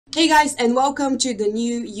Hey guys, and welcome to the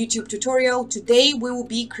new YouTube tutorial. Today we will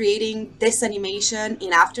be creating this animation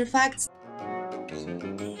in After Effects.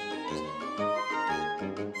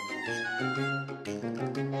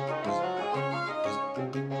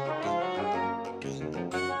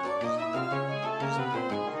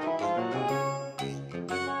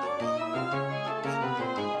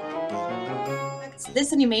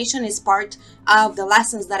 This animation is part of the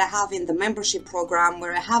lessons that I have in the membership program,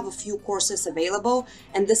 where I have a few courses available,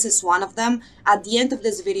 and this is one of them. At the end of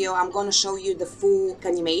this video, I'm going to show you the full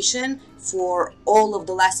animation for all of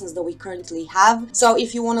the lessons that we currently have. So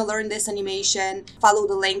if you want to learn this animation, follow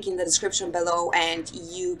the link in the description below and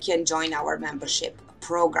you can join our membership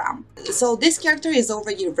program. So this character is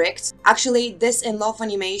already rigged. Actually, this in love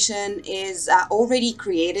animation is already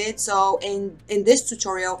created. So in this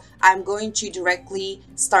tutorial, I'm going to directly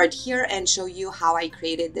start here and show you how I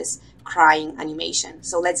created this crying animation.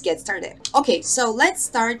 So let's get started. Okay, so let's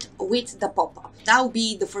start with the pop-up. That will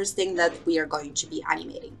be the first thing that we are going to be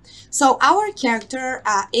animating. So our character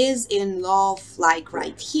is in love, like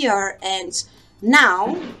right here, and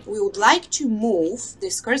now we would like to move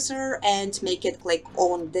this cursor and make it click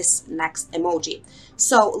on this next emoji.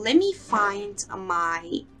 So let me find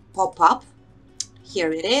my pop-up.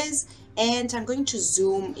 Here it is. And I'm going to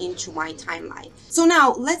zoom into my timeline. So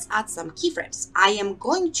now let's add some keyframes. I am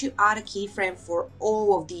going to add a keyframe for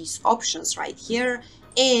all of these options right here.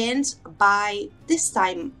 And by this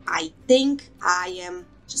time, I think I am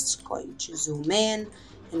just going to zoom in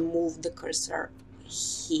and move the cursor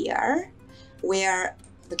here, where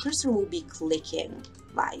the cursor will be clicking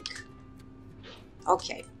like,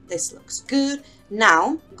 okay, this looks good.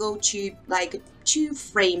 Now go to like 2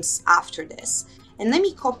 frames after this. And let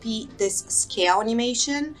me copy this scale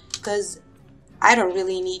animation because I don't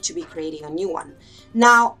really need to be creating a new one.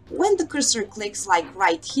 Now, when the cursor clicks like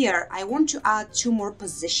right here, I want to add 2 more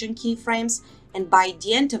position keyframes. And by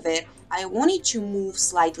the end of it, I want it to move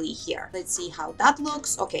slightly here. Let's see how that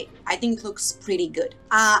looks. Okay, I think it looks pretty good.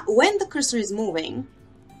 When the cursor is moving,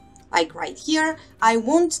 like right here, I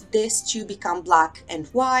want this to become black and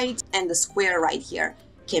white, and the square right here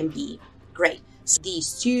can be gray. So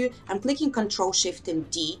these two, I'm clicking Ctrl Shift and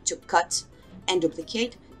D to cut and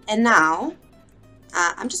duplicate. And now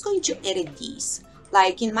I'm just going to edit these.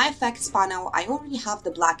 Like in my effects panel, I already have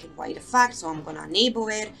the black and white effect, so I'm going to enable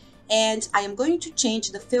it. And I am going to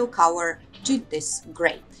change the fill color to this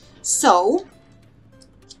gray. So,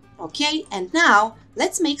 okay, and now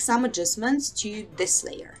let's make some adjustments to this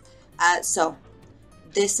layer. So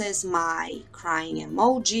this is my crying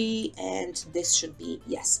emoji, and this should be,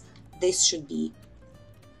 yes, this should be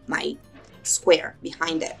my square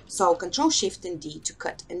behind it. So Ctrl Shift and D to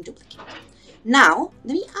cut and duplicate. Now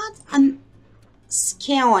let me add a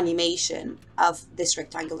scale animation of this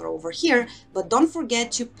rectangular over here, but don't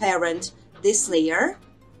forget to parent this layer,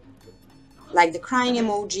 like the crying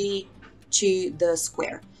emoji, to the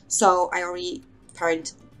square. So I already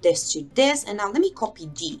parent this to this, and now let me copy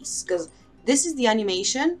these because this is the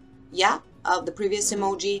animation, yeah, of the previous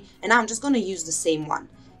emoji, and I'm just going to use the same one.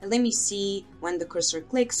 And let me see when the cursor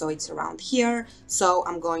clicks, so it's around here. So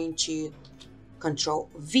I'm going to Ctrl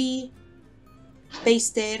V,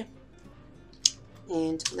 paste it,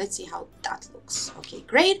 and let's see how that looks. Okay,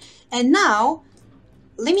 great. And now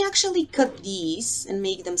let me actually cut these and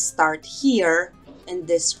make them start here and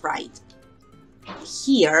this right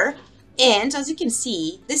here. And as you can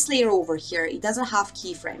see, this layer over here, it doesn't have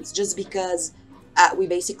keyframes just because we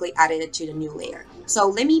basically added it to the new layer. So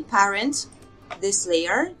let me parent this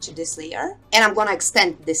layer to this layer, and I'm gonna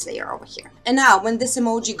extend this layer over here. And now when this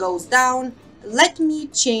emoji goes down, let me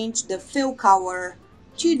change the fill color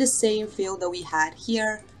to the same fill that we had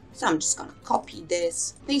here. So I'm just gonna copy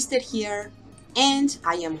this, paste it here, and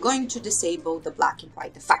I am going to disable the black and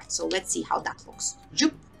white effect. So let's see how that looks.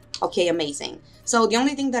 Joop. Okay, amazing. So the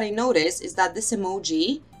only thing that I noticed is that this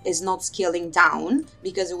emoji is not scaling down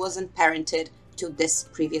because it wasn't parented to this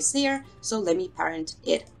previous layer. So let me parent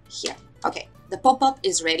it here. Okay, the pop-up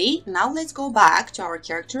is ready. Now let's go back to our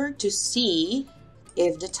character to see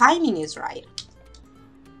if the timing is right.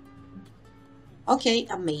 Okay,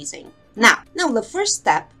 amazing. Now the first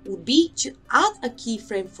step would be to add a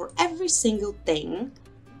keyframe for every single thing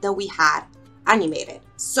that we had animated.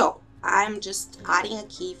 So I'm just adding a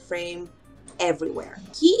keyframe everywhere.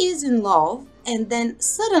 He is in love, and then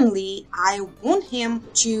suddenly I want him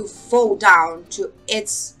to fall down to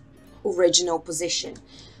its original position.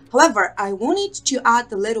 However, I wanted to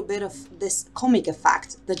add a little bit of this comic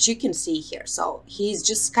effect that you can see here. So he's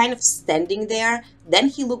just kind of standing there, then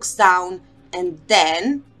he looks down, and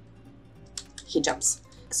then he jumps.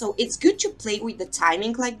 So it's good to play with the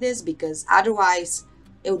timing like this because otherwise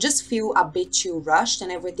it will just feel a bit too rushed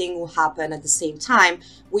and everything will happen at the same time,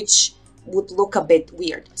 which would look a bit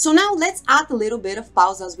weird. So now let's add a little bit of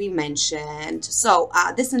pause as we mentioned. So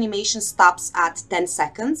this animation stops at 10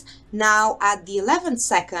 seconds. Now at the 11th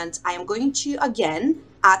second, I am going to again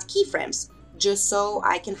add keyframes, just so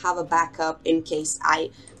I can have a backup in case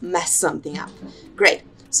I mess something up. Great.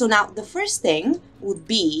 So now the first thing would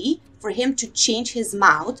be for him to change his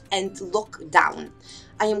mouth and look down.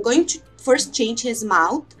 I am going to first change his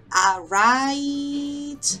mouth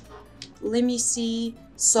right, let me see,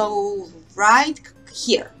 so right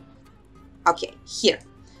here. Okay, here.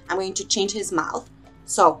 I'm going to change his mouth.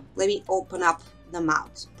 So let me open up the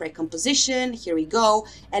mouth. Pre-composition, here we go.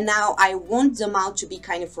 And now I want the mouth to be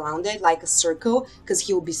kind of rounded like a circle because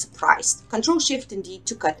he will be surprised. Control Shift and D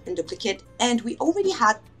to cut and duplicate. And we already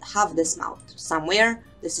have this mouth somewhere.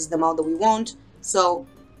 This is the mouth that we want. So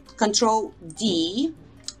Control D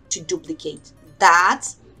to duplicate that.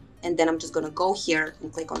 And then I'm just gonna go here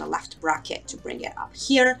and click on the left bracket to bring it up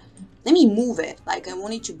here. Let me move it, like I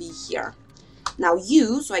want it to be here. Now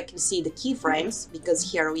U, so I can see the keyframes,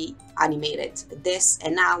 because here we animated this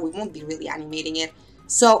and now we won't be really animating it.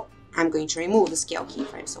 So I'm going to remove the scale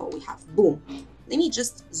keyframe. So we have boom. Let me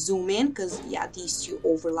just zoom in because yeah, these two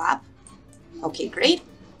overlap. Okay, great.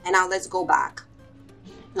 And now let's go back.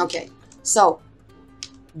 Okay, so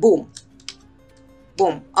boom.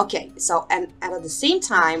 Boom. Okay, so and at the same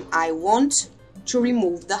time, I want to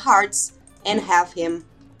remove the hearts and have him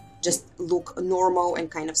just look normal and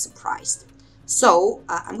kind of surprised. So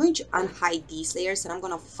I'm going to unhide these layers and I'm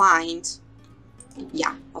going to find,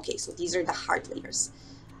 yeah, okay, so these are the heart layers.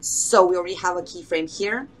 So we already have a keyframe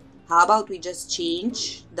here. How about we just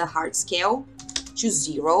change the heart scale to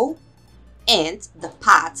 0 and the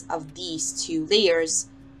path of these two layers,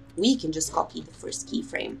 we can just copy the first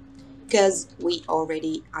keyframe, because we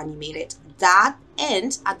already animated that.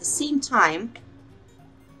 And at the same time,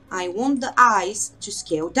 I want the eyes to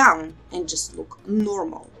scale down and just look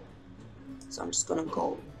normal. So I'm just gonna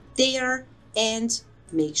go there and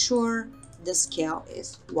make sure the scale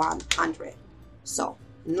is 100. So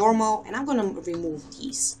normal, and I'm gonna remove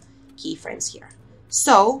these keyframes here.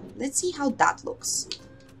 So let's see how that looks.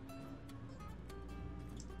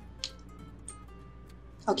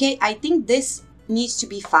 Okay, I think this needs to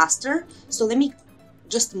be faster, so let me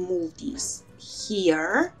just move these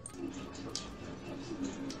here.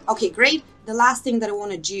 Okay, great. The last thing that I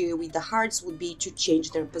want to do with the hearts would be to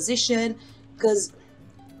change their position, because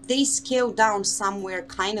they scale down somewhere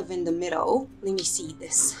kind of in the middle. Let me see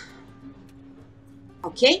this.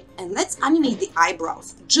 Okay, and let's animate the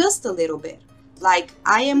eyebrows just a little bit. Like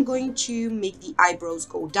I am going to make the eyebrows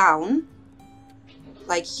go down,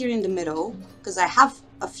 like here in the middle, because I have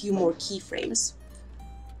a few more keyframes.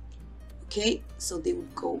 Okay, so they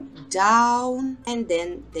would go down and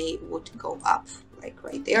then they would go up, like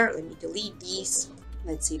right there. Let me delete these.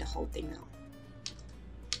 Let's see the whole thing now.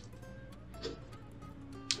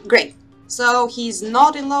 Great, so he's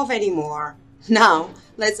not in love anymore. Now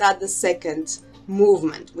let's add the second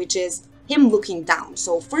movement, which is him looking down.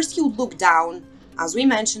 So first he'll look down, as we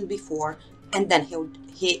mentioned before, and then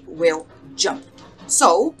he will jump.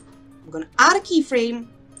 So I'm gonna add a keyframe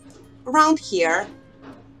around here.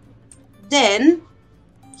 Then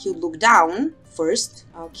he'll look down first.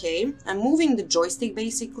 Okay, I'm moving the joystick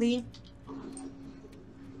basically.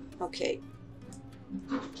 Okay,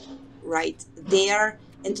 right there.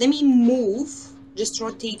 And let me move, just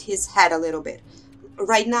rotate his head a little bit.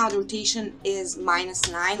 Right now the rotation is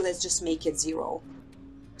 -9. Let's just make it 0.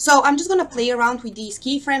 So I'm just gonna play around with these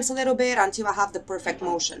keyframes a little bit until I have the perfect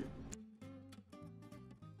motion.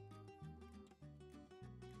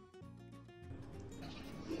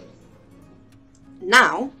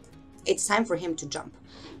 Now it's time for him to jump.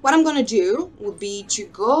 What I'm gonna do would be to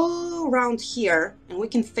go around here, and we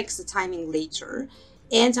can fix the timing later.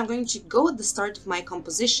 And I'm going to go at the start of my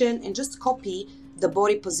composition and just copy the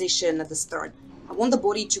body position at the start. I want the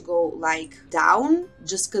body to go like down,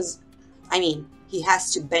 just because, I mean, he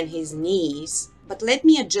has to bend his knees. But let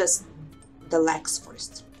me adjust the legs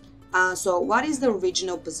first. So what is the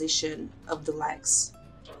original position of the legs?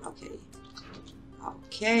 Okay.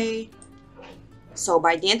 Okay. So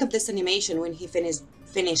by the end of this animation, when he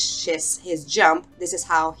finishes his jump, this is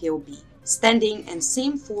how he'll be standing. And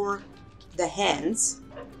same for the hands.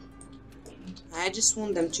 I just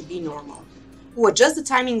want them to be normal. We'll adjust the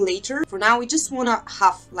timing later. For now, we just want to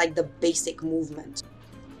have like the basic movement.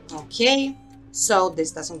 Okay, so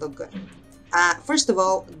this doesn't look good. First of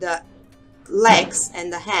all, the legs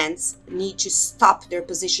and the hands need to stop their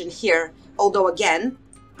position here. Although again,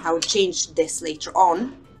 I will change this later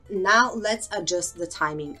on. Now let's adjust the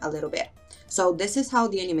timing a little bit. So this is how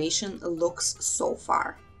the animation looks so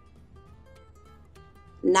far.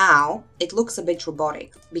 Now it looks a bit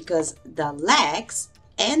robotic because the legs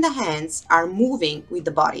and the hands are moving with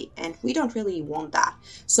the body, and we don't really want that.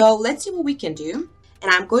 So let's see what we can do.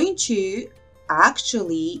 And I'm going to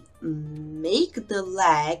actually make the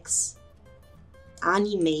legs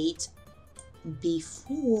animate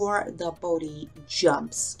before the body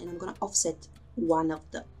jumps, and I'm gonna offset one of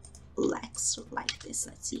the legs like this.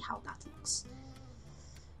 Let's see how that looks.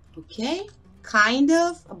 Okay, kind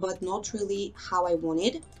of, but not really how I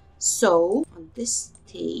wanted. So on this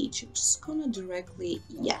stage, I'm just gonna directly,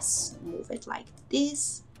 yes, move it like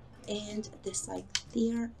this and this like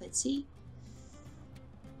there. Let's see.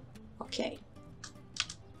 Okay.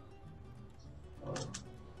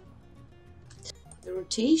 The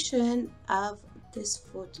rotation of this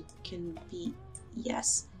foot can be,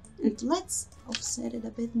 yes, and let's offset it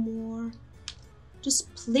a bit more.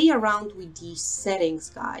 Just play around with these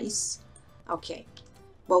settings, guys. Okay,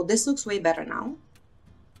 well, this looks way better now.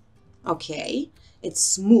 Okay, it's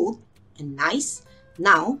smooth and nice.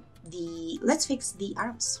 Now let's fix the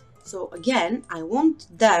arms. So again, I want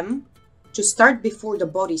them to start before the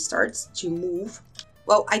body starts to move.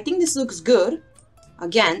 Well, I think this looks good.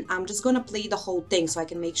 Again, I'm just gonna play the whole thing so I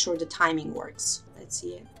can make sure the timing works. Let's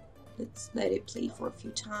see it. Let's let it play for a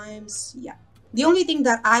few times. Yeah. The only thing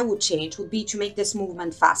that I would change would be to make this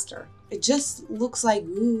movement faster. It just looks like,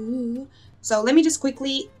 ooh. So let me just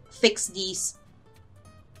quickly fix these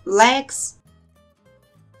legs.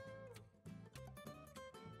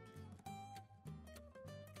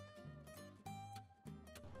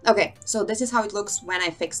 Okay, so this is how it looks when I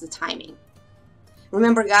fix the timing.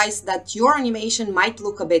 Remember, guys, that your animation might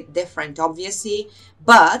look a bit different, obviously,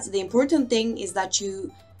 but the important thing is that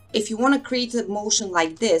if you want to create a motion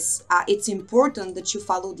like this, it's important that you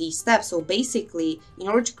follow these steps. So basically, in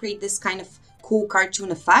order to create this kind of cool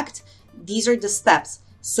cartoon effect, these are the steps.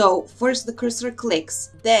 So first the cursor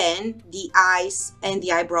clicks, then the eyes and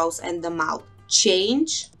the eyebrows and the mouth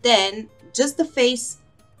change, then just the face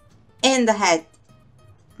and the head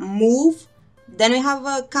move. Then we have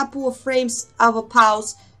a couple of frames of a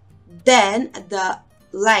pause, then the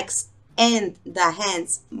legs and the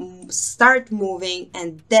hands start moving,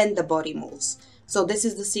 and then the body moves. So this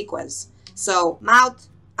is the sequence. So mouth,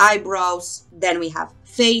 eyebrows, then we have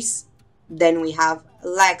face, then we have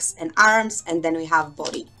legs and arms, and then we have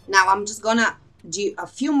body. Now I'm just gonna do a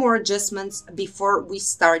few more adjustments before we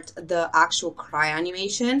start the actual cry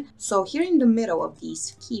animation. So here in the middle of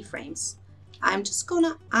these keyframes, I'm just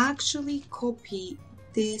gonna actually copy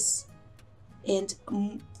this, and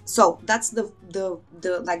so that's the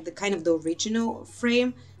kind of the original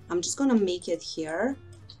frame. I'm just gonna make it here,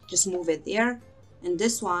 just move it there, and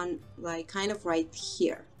this one like kind of right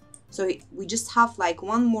here. So we just have like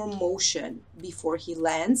one more motion before he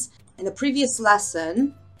lands. In the previous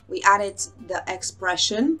lesson, we added the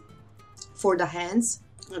expression for the hands.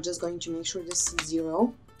 I'm just going to make sure this is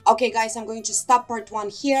 0. Okay, guys, I'm going to stop part 1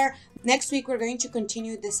 here. Next week, we're going to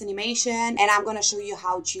continue this animation, and I'm going to show you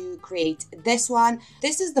how to create this one.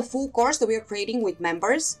 This is the full course that we're creating with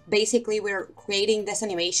members. Basically, we're creating this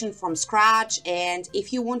animation from scratch, and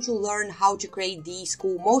if you want to learn how to create these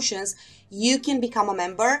cool motions, you can become a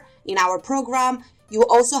member in our program. You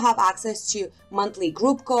also have access to monthly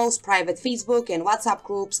group calls, private Facebook and WhatsApp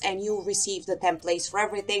groups, and you'll receive the templates for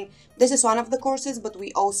everything. This is one of the courses, but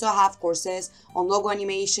we also have courses on logo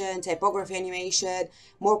animation, typography animation,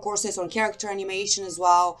 more courses on character animation as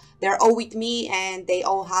well. They're all with me, and they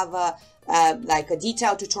all have like a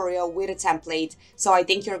detailed tutorial with a template. So I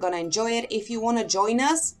think you're gonna enjoy it. If you want to join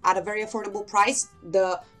us at a very affordable price,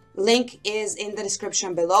 the link is in the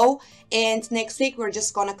description below. And next week, we're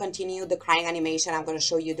just gonna continue the crying animation. I'm gonna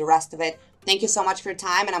show you the rest of it. Thank you so much for your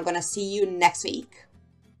time, and I'm gonna see you next week.